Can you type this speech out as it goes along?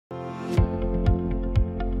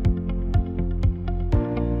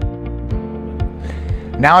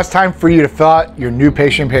Now it's time for you to fill out your new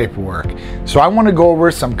patient paperwork. So I want to go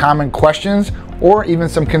over some common questions or even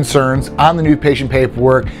some concerns on the new patient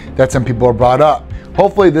paperwork that some people have brought up.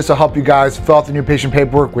 Hopefully this will help you guys fill out the new patient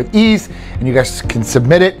paperwork with ease and you guys can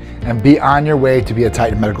submit it and be on your way to be a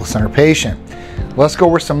Titan Medical Center patient. Let's go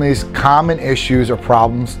over some of these common issues or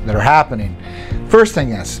problems that are happening. First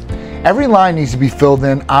thing is, every line needs to be filled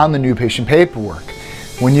in on the new patient paperwork.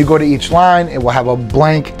 When you go to each line, it will have a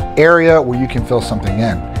blank area where you can fill something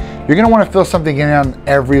in. You're going to want to fill something in on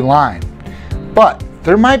every line. But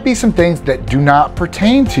there might be some things that do not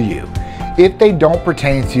pertain to you. If they don't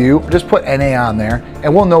pertain to you, just put NA on there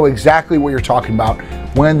and we'll know exactly what you're talking about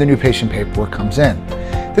when the new patient paperwork comes in.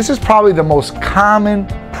 This is probably the most common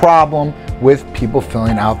problem with people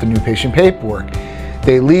filling out the new patient paperwork.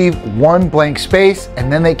 They leave one blank space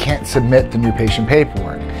and then they can't submit the new patient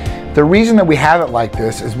paperwork. The reason that we have it like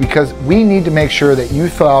this is because we need to make sure that you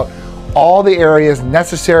fill out all the areas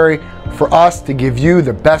necessary for us to give you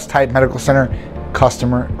the best Titan Medical Center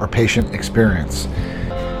customer or patient experience.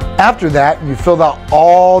 After that, you filled out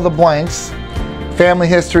all the blanks, family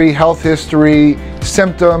history, health history,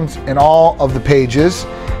 symptoms, and all of the pages.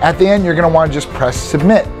 At the end, you're going to want to just press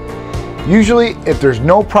submit. Usually, if there's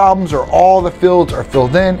no problems or all the fields are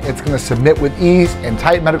filled in, it's going to submit with ease, and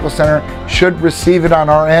Titan Medical Center should receive it on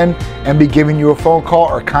our end and be giving you a phone call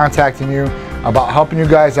or contacting you about helping you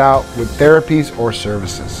guys out with therapies or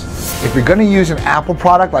services. If you're going to use an Apple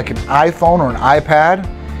product like an iPhone or an iPad,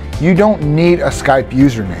 you don't need a Skype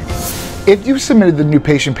username. If you've submitted the new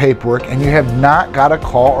patient paperwork and you have not got a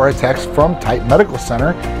call or a text from Titan Medical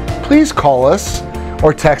Center, please call us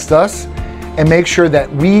or text us and make sure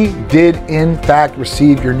that we did in fact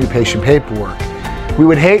receive your new patient paperwork. We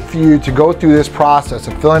would hate for you to go through this process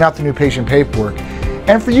of filling out the new patient paperwork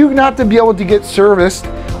and for you not to be able to get serviced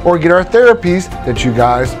or get our therapies that you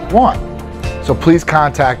guys want. So please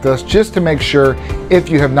contact us just to make sure if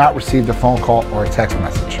you have not received a phone call or a text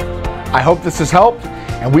message. I hope this has helped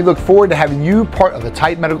and we look forward to having you part of the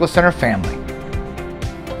Titan Medical Center family.